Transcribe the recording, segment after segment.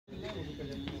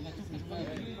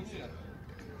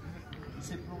Il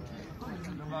s'est planqué.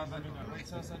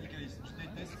 C'est un syndicaliste. Je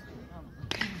déteste.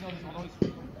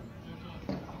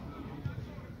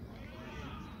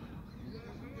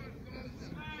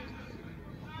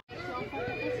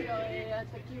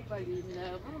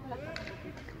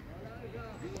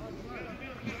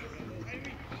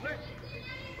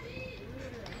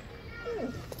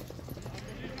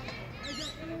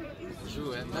 Joue,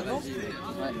 ouais.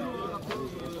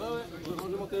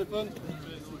 Ranger mon téléphone.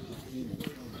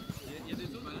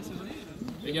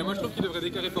 Les gars, moi je trouve qu'ils devraient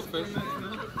déclarer forfait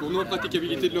pour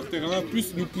non-praticabilité de leur terrain,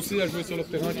 plus nous pousser à jouer sur leur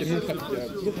terrain qui est non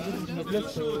praticable.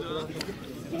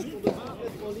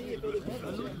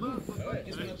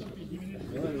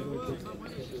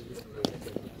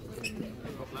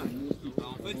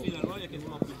 En fait, finalement, il y a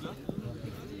quasiment plus de place.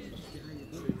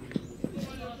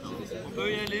 On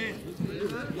peut y aller.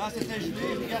 Là, c'était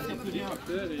gelé, regarde, il n'y a plus rien.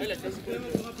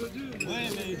 Ouais,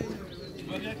 mais tu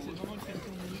vois bien que c'est vraiment une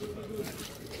question de minute.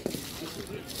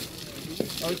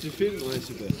 Ah, tu filmes? Ouais,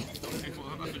 super.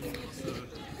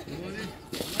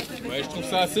 Ouais, je trouve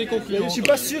ça assez concluant. Je suis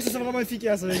pas sûr que ce soit vraiment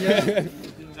efficace, les gars.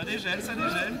 Ça dégèle, ça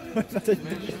dégèle.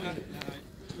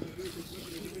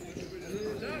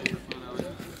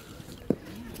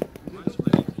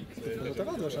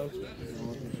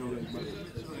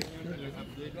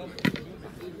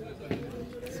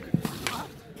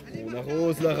 On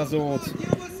arrose la rasante.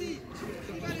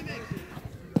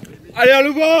 Allez, à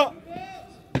Louba!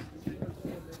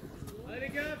 Allez les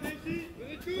gars, venez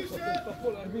tous.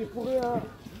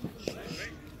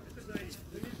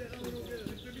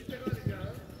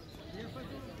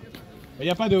 Il n'y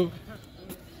a pas d'eau.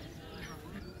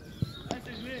 Ah,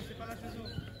 c'est gelé, c'est pas la saison.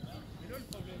 C'est là le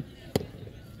problème.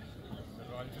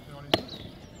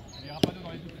 Il n'y aura pas d'eau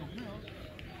dans les douches non plus. Hein.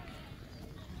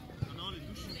 Non, les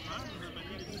douches sont pas. On a pas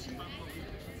dit les douches sont pas.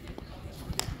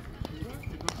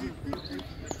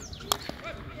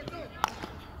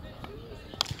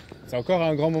 C'est encore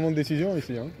un grand moment de décision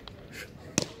ici. Hein.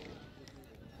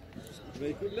 Bah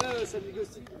écoute, là, ça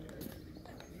négocie.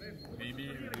 Maybe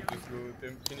we need to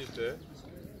finish there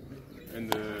and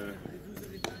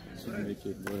should make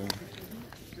it. Voilà.